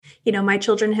My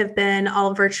children have been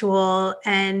all virtual,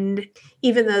 and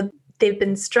even though they've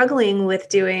been struggling with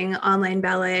doing online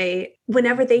ballet,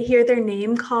 whenever they hear their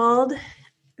name called,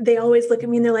 they always look at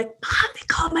me and they're like, Mom, they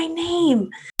called my name.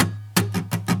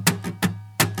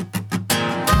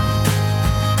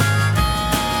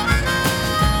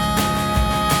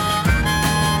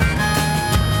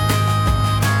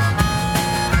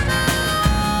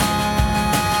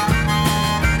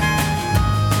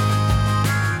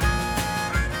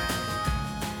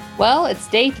 Well, it's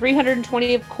day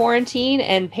 320 of quarantine,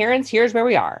 and parents, here's where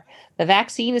we are. The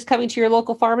vaccine is coming to your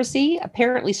local pharmacy.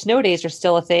 Apparently, snow days are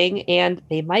still a thing, and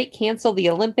they might cancel the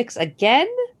Olympics again.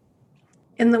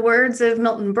 In the words of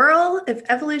Milton Berle, if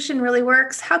evolution really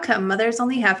works, how come mothers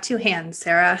only have two hands,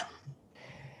 Sarah?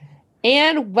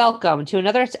 And welcome to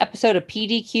another episode of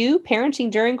PDQ,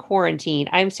 Parenting During Quarantine.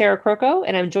 I'm Sarah Croco,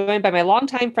 and I'm joined by my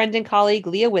longtime friend and colleague,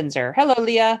 Leah Windsor. Hello,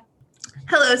 Leah.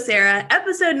 Hello, Sarah.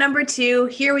 Episode number 2.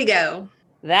 Here we go.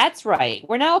 That's right.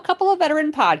 We're now a couple of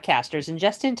veteran podcasters and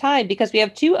just in time because we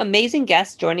have 2 amazing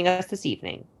guests joining us this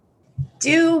evening.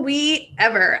 Do we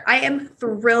ever? I am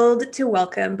thrilled to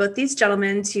welcome both these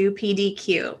gentlemen to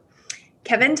PDQ.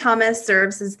 Kevin Thomas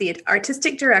serves as the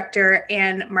artistic director,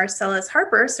 and Marcellus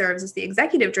Harper serves as the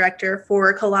executive director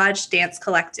for Collage Dance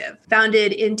Collective.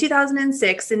 Founded in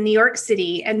 2006 in New York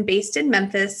City and based in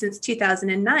Memphis since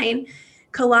 2009,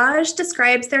 Collage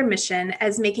describes their mission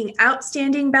as making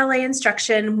outstanding ballet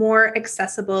instruction more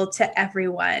accessible to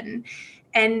everyone.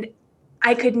 And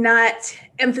I could not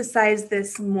emphasize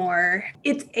this more.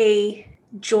 It's a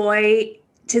joy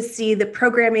to see the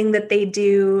programming that they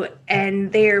do,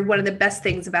 and they are one of the best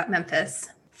things about Memphis.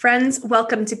 Friends,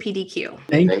 welcome to PDQ.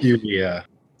 Thank you, Leah.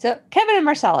 So, Kevin and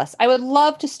Marcellus, I would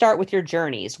love to start with your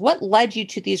journeys. What led you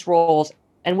to these roles?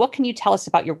 And what can you tell us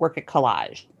about your work at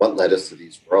Collage? What led us to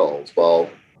these roles? Well,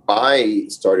 I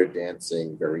started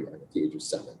dancing very young at the age of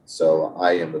 7. So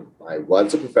I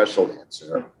was a professional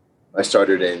dancer. I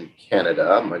started in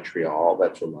Canada, Montreal.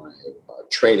 That's where my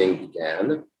training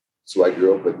began. So I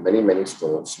grew up with many, many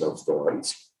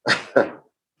snowstorms.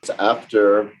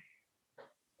 After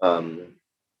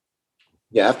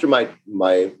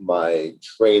my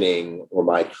training or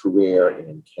my career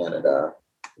in Canada,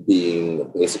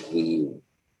 being basically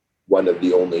one of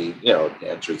the only,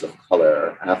 dancers of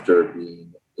color, after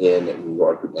being in New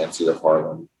York with Dance Theater of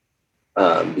Harlem,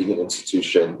 being an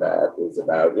institution that is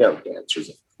about, dancers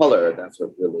of color, that's what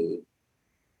really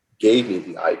gave me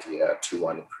the idea to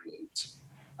want to create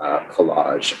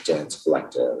Collage Dance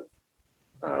Collective.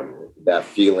 That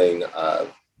feeling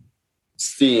of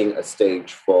seeing a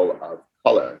stage full of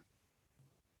color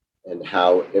and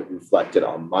how it reflected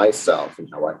on myself and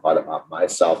how I thought about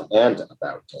myself and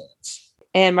about dance.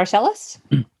 And Marcellus?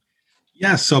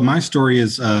 Yeah, so my story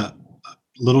is a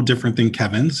little different than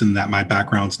Kevin's in that my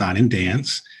background's not in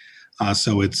dance.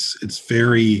 So it's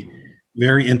very,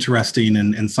 very interesting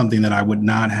and something that I would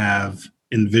not have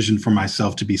envisioned for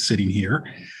myself to be sitting here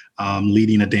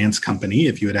leading a dance company.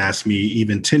 If you had asked me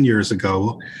even 10 years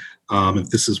ago, if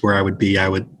this is where I would be, I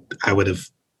would have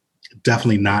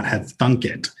definitely not have thunk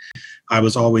it. I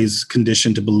was always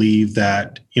conditioned to believe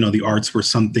that, the arts were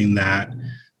something that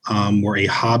were a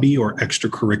hobby or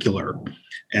extracurricular.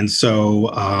 And so,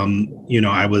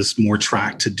 I was more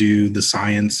tracked to do the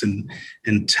science and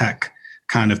tech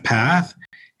kind of path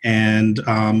and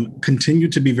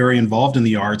continued to be very involved in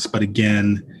the arts, but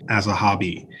again, as a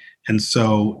hobby. And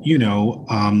so,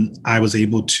 I was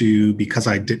able to, because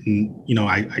I didn't,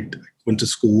 I went to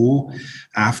school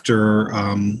after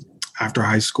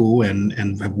high school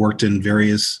and have worked in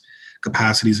various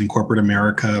capacities in corporate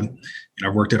America. I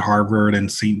worked at Harvard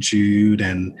and St. Jude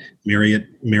and Marriott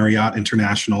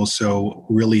International. So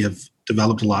really have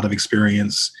developed a lot of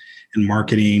experience in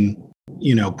marketing,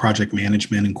 project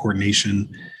management and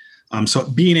coordination. So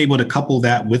being able to couple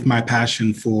that with my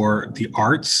passion for the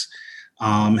arts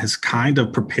has kind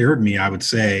of prepared me, I would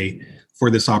say,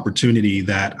 for this opportunity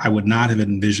that I would not have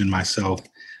envisioned myself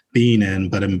being in,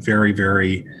 but I'm very,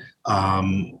 very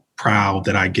proud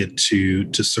that I get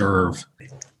to serve.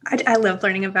 I love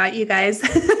learning about you guys.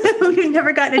 We've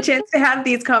never gotten a chance to have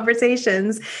these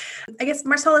conversations. I guess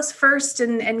Marcellus first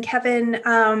and Kevin,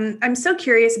 I'm so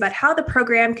curious about how the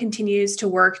program continues to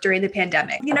work during the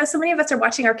pandemic. So many of us are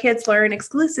watching our kids learn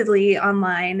exclusively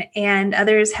online, and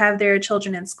others have their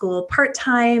children in school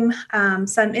part-time.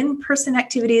 Some in-person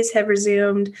activities have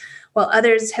resumed, while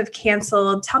others have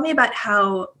canceled. Tell me about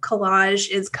how Collage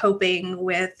is coping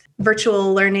with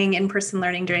virtual learning, in-person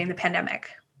learning during the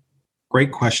pandemic.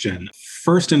 Great question.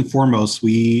 First and foremost,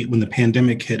 when the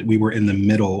pandemic hit, we were in the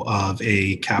middle of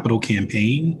a capital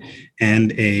campaign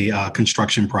and a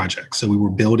construction project. So we were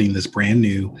building this brand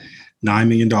new $9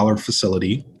 million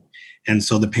facility. And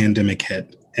so the pandemic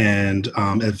hit. And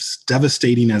as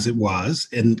devastating as it was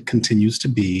and continues to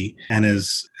be, and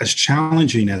as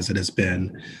challenging as it has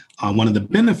been, one of the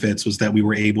benefits was that we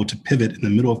were able to pivot in the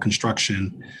middle of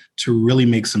construction to really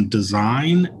make some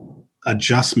design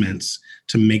adjustments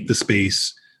to make the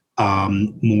space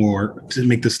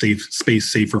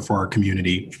space safer for our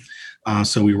community.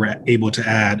 So we were able to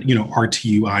add,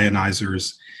 RTU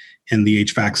ionizers in the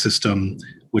HVAC system,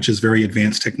 which is very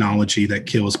advanced technology that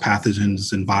kills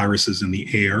pathogens and viruses in the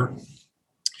air.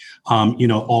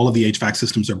 All of the HVAC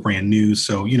systems are brand new.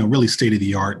 So, really state of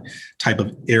the art type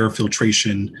of air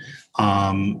filtration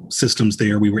systems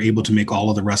there. We were able to make all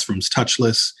of the restrooms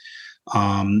touchless.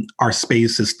 Our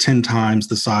space is 10 times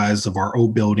the size of our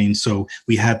old building. So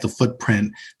we had the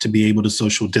footprint to be able to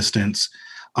social distance.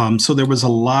 So there was a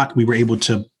lot. We were able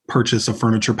to purchase a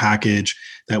furniture package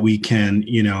that we can,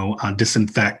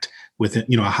 disinfect with,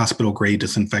 a hospital grade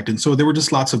disinfectant. So there were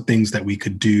just lots of things that we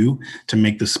could do to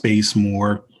make the space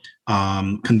more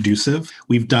conducive.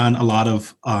 We've done a lot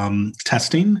of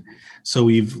testing. So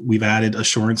we've added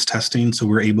assurance testing. So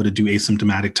we're able to do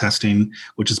asymptomatic testing,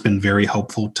 which has been very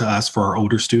helpful to us for our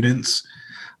older students.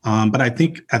 But I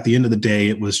think at the end of the day,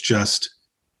 it was just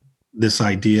this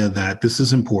idea that this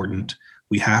is important.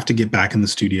 We have to get back in the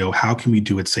studio. How can we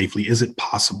do it safely? Is it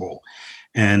possible?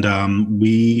 And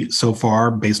we, so far,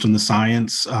 based on the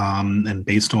science and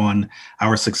based on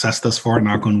our success thus far,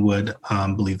 knock on wood,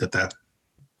 believe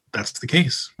that's the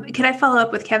case. Can I follow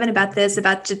up with Kevin about this,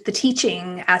 about the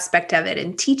teaching aspect of it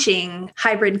and teaching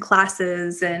hybrid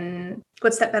classes, and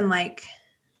what's that been like?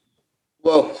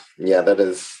 Well, yeah, that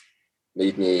has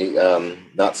made me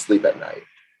not sleep at night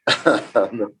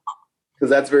because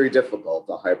that's very difficult,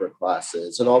 the hybrid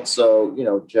classes. And also,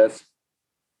 just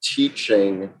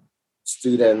teaching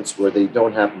students where they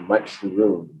don't have much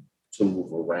room to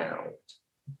move around,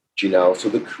 so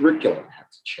the curriculum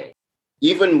had to change.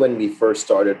 Even when we first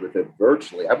started with it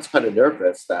virtually, I was kind of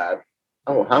nervous that,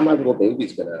 how my little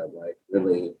baby's gonna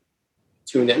really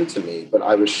tune into me? But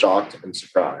I was shocked and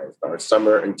surprised. Our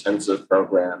summer intensive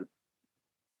program,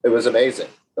 it was amazing.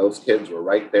 Those kids were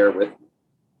right there with me.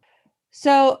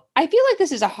 So I feel like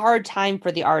this is a hard time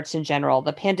for the arts in general.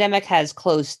 The pandemic has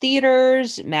closed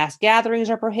theaters, mass gatherings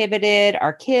are prohibited,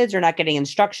 our kids are not getting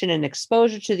instruction and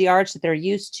exposure to the arts that they're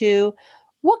used to.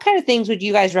 What kind of things would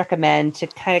you guys recommend to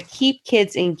kind of keep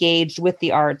kids engaged with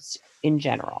the arts in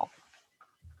general?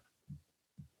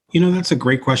 That's a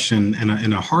great question and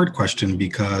a hard question,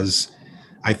 because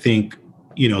I think,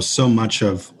 so much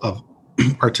of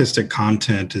artistic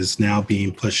content is now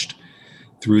being pushed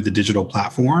through the digital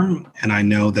platform. And I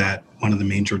know that one of the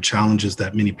major challenges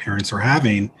that many parents are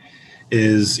having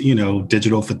is,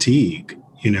 digital fatigue,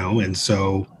 and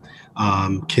so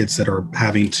kids that are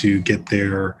having to get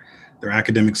their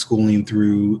academic schooling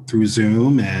through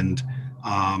Zoom, and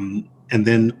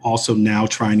then also now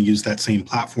trying to use that same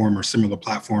platform or similar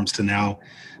platforms to now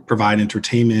provide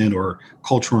entertainment or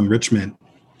cultural enrichment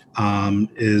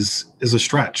is a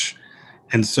stretch.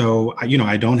 And so,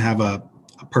 I don't have a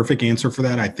perfect answer for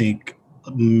that. I think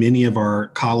many of our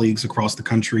colleagues across the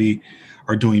country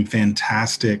are doing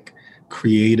fantastic,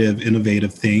 creative,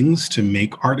 innovative things to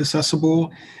make art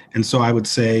accessible. And so I would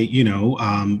say,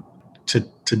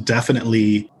 to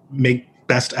definitely make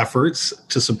best efforts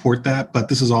to support that. But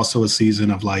this is also a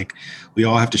season of we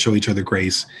all have to show each other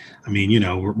grace. I mean,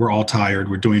 we're all tired.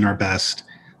 We're doing our best.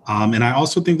 And I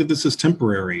also think that this is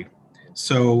temporary.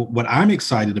 So what I'm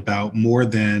excited about more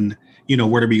than,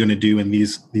 what are we going to do in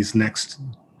these next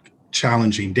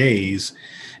challenging days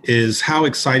is how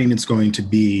exciting it's going to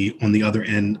be on the other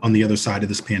end, on the other side of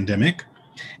this pandemic,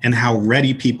 and how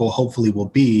ready people hopefully will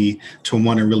be to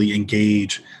want to really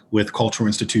engage with cultural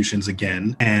institutions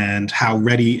again, and how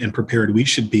ready and prepared we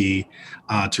should be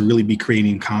to really be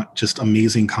creating just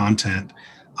amazing content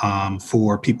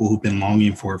for people who've been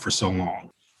longing for it for so long.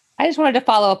 I just wanted to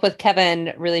follow up with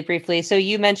Kevin really briefly. So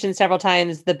you mentioned several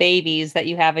times the babies that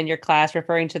you have in your class,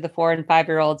 referring to the 4 and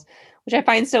 5-year-olds, which I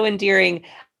find so endearing.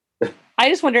 I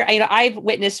just wonder, I've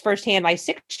witnessed firsthand my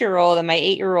 6-year-old and my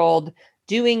 8-year-old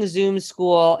doing Zoom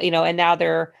school, and now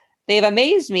they've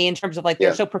amazed me in terms of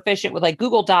they're so proficient with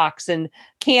Google Docs and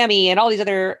Cami and all these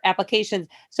other applications.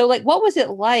 So what was it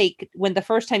like when the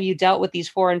first time you dealt with these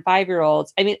 4 and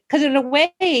 5-year-olds? I mean, because in a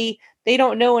way they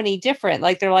don't know any different.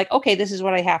 They're okay, this is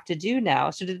what I have to do now.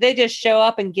 So did they just show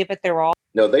up and give it their all?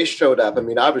 No, they showed up. I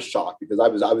mean, I was shocked because I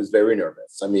was very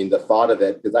nervous. I mean, the thought of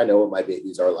it, because I know what my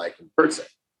babies are like in person.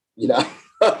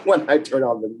 when I turn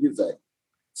on the music.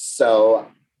 So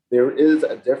there is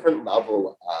a different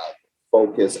level of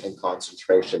focus and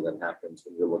concentration that happens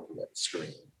when you're looking at the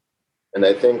screen. And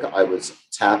I think I was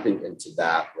tapping into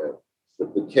that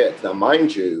with the kids. Now,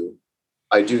 mind you,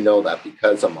 I do know that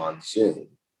because I'm on Zoom,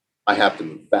 I have to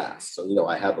move fast. So,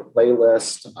 I have a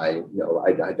playlist. I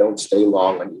don't stay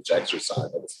long on each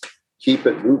exercise. I just keep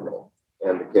it moving.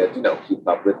 And the kids, keep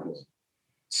up with me.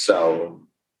 So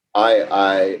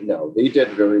I no, they did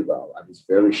very well. I was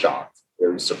very shocked,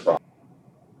 very surprised.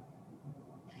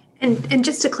 And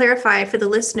just to clarify for the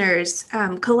listeners,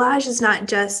 Collage is not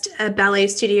just a ballet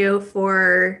studio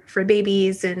for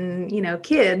babies and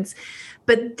kids,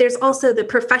 but there's also the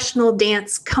professional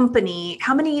dance company.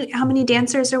 How many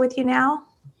dancers are with you now?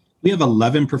 We have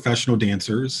 11 professional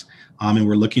dancers, and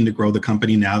we're looking to grow the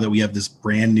company now that we have this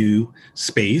brand new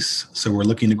space. So we're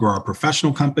looking to grow our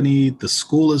professional company. The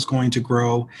school is going to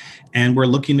grow, and we're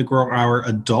looking to grow our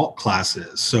adult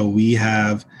classes. So we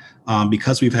have,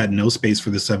 because we've had no space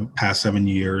for the past 7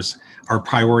 years, our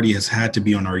priority has had to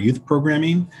be on our youth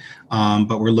programming,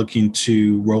 but we're looking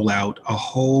to roll out a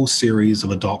whole series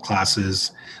of adult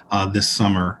classes this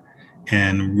summer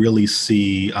and really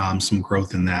see some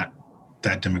growth in that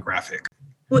demographic.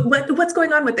 What's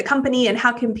going on with the company, and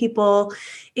how can people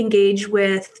engage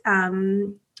with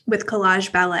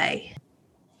Collage Ballet?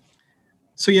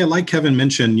 So yeah, like Kevin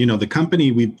mentioned,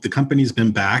 the company's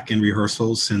been back in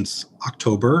rehearsals since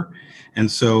October,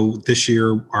 and so this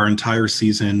year our entire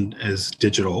season is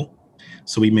digital.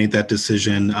 So we made that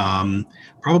decision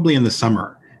probably in the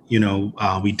summer.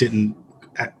 We didn't,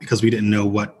 because we didn't know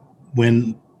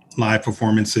when live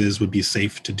performances would be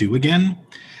safe to do again.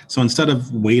 So instead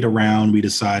of wait around, we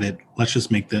decided, let's just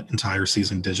make the entire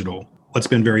season digital. What's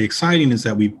been very exciting is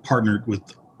that we partnered with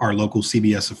our local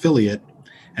CBS affiliate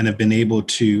and have been able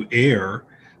to air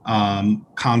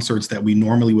concerts that we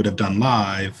normally would have done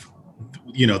live,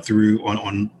 through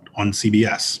on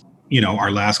CBS.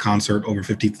 Our last concert,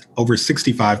 over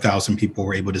 65,000 people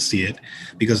were able to see it,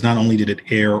 because not only did it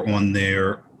air on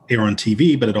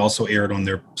TV, but it also aired on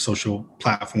their social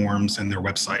platforms and their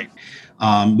website.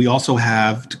 We also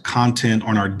have content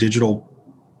on our digital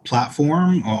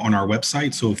platform on our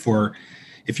website. So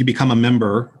if you become a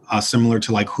member, similar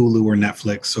to like Hulu or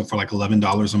Netflix, so for like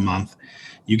 $11 a month,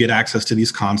 you get access to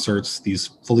these concerts, these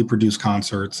fully produced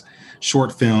concerts,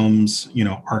 short films,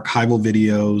 archival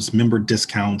videos, member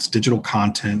discounts, digital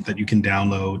content that you can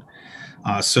download.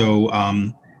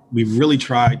 We've really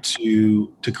tried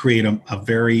to create a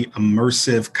very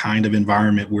immersive kind of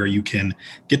environment where you can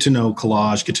get to know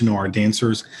Collage, get to know our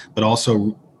dancers, but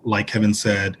also, like Kevin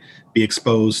said, be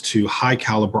exposed to high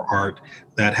caliber art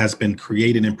that has been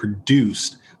created and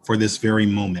produced for this very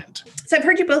moment. So I've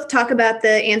heard you both talk about the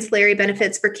ancillary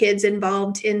benefits for kids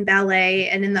involved in ballet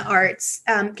and in the arts.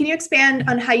 Can you expand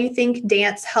on how you think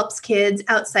dance helps kids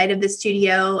outside of the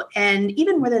studio? And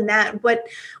even more than that, what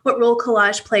role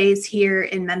Collage plays here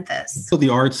in Memphis? So the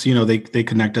arts, they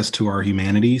connect us to our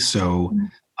humanity. So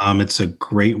it's a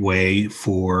great way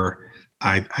for,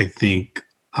 I think,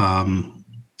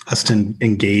 us to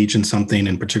engage in something,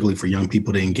 and particularly for young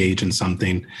people to engage in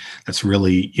something that's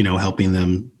really, helping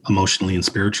them emotionally and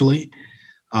spiritually.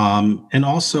 And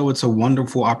also it's a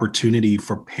wonderful opportunity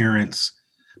for parents,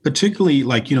 particularly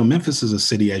Memphis is a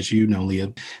city, as you know,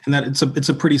 Leah, and that it's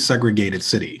a pretty segregated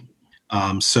city.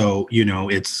 So,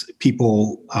 it's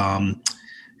people,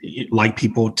 like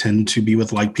people tend to be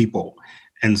with like people.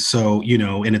 And so,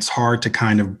 and it's hard to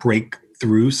kind of break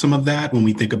through some of that when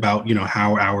we think about,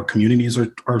 how our communities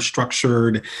are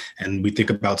structured, and we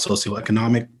think about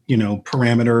socioeconomic,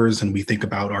 parameters, and we think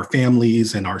about our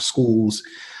families and our schools.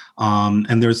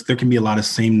 And there can be a lot of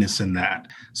sameness in that.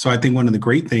 So I think one of the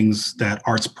great things that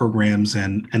arts programs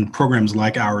and programs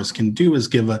like ours can do is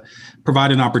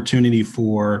provide an opportunity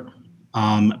for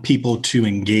people to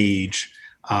engage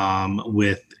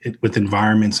with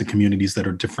environments and communities that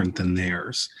are different than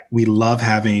theirs. We love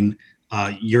having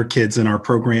your kids in our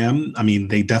program. I mean,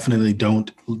 they definitely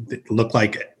don't look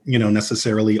like,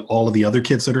 necessarily all of the other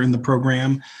kids that are in the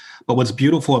program. But what's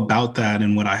beautiful about that,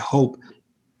 and what I hope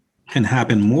can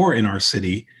happen more in our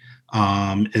city,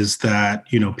 is that,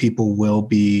 people will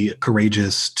be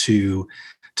courageous to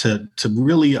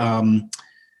really,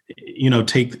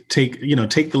 take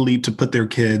the leap to put their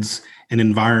kids in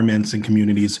environments and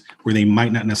communities where they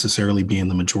might not necessarily be in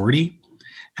the majority.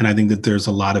 And I think that there's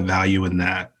a lot of value in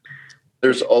that.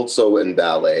 There's also in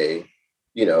ballet,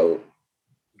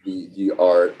 the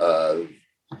art of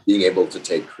being able to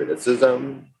take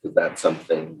criticism, because that's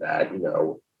something that,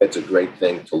 it's a great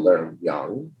thing to learn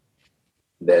young.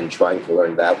 Then trying to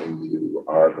learn that when you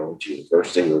are going to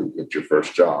university or you get your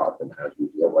first job and how do you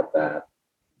deal with that.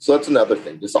 So that's another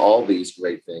thing, just all these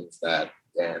great things that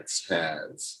dance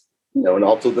has, and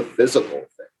also the physical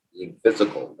thing, being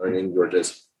physical, learning your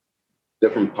just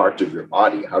different parts of your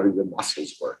body. How do your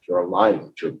muscles work, your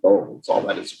alignment, your bones, all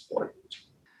that is important.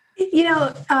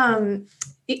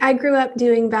 I grew up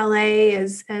doing ballet,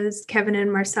 as Kevin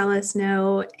and Marcellus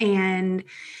know, and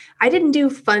I didn't do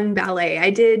fun ballet. I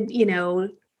did,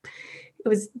 it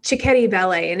was Cicchetti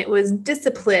ballet, and it was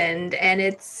disciplined, and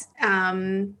it's,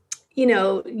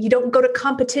 you don't go to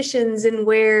competitions and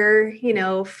wear,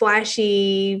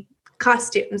 flashy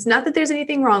costumes. Not that there's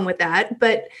anything wrong with that,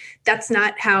 but that's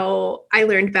not how I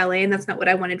learned ballet, and that's not what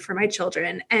I wanted for my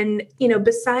children. And,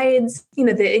 besides,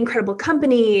 the incredible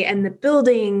company and the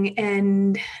building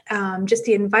and just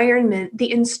the environment,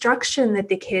 the instruction that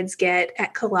the kids get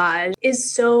at Collage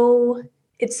is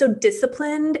it's so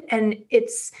disciplined, and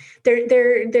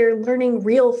they're learning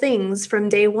real things from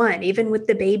day one, even with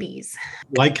the babies.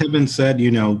 Like Kevin said,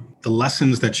 the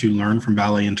lessons that you learn from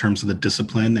ballet in terms of the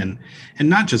discipline and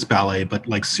not just ballet, but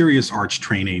like serious arts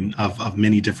training of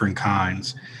many different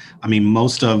kinds. I mean,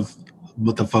 most of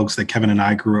the folks that Kevin and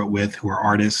I grew up with who are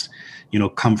artists,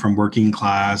 come from working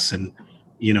class and,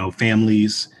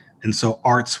 families. And so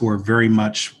arts were very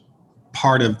much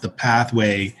part of the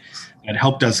pathway that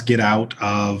helped us get out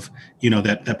of,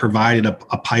 that provided a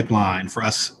pipeline for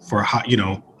us for,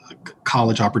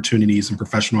 college opportunities and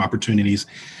professional opportunities.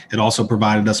 It also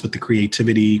provided us with the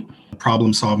creativity,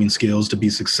 problem solving skills to be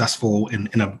successful in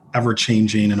an ever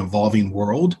changing and evolving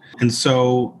world. And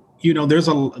so,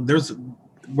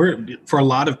 for a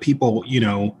lot of people,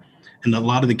 and a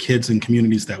lot of the kids and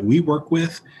communities that we work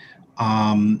with,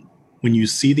 when you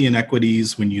see the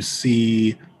inequities, when you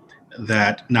see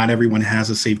that not everyone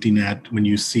has a safety net, when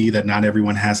you see that not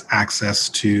everyone has access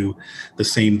to the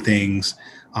same things,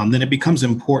 then it becomes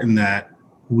important that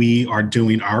we are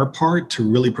doing our part to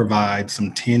really provide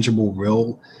some tangible,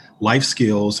 real life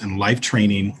skills and life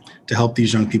training to help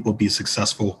these young people be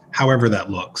successful, however that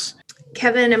looks.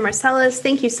 Kevin and Marcellus,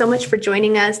 thank you so much for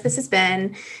joining us. This has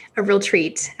been a real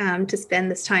treat to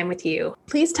spend this time with you.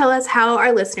 Please tell us how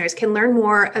our listeners can learn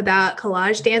more about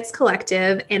Collage Dance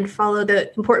Collective and follow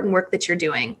the important work that you're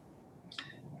doing.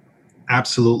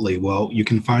 Absolutely. Well, you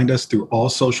can find us through all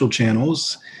social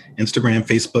channels, Instagram,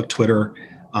 Facebook, Twitter,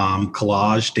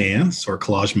 Collage Dance or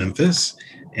Collage Memphis,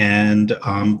 and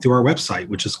through our website,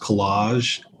 which is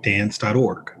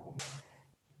collagedance.org.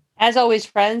 As always,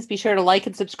 friends, be sure to like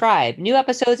and subscribe. New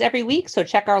episodes every week, so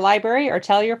check our library or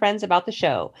tell your friends about the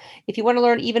show. If you want to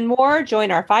learn even more,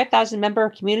 join our 5,000-member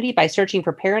community by searching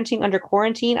for Parenting Under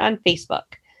Quarantine on Facebook.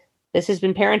 This has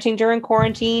been Parenting During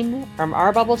Quarantine. From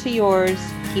our bubble to yours,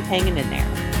 keep hanging in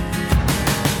there.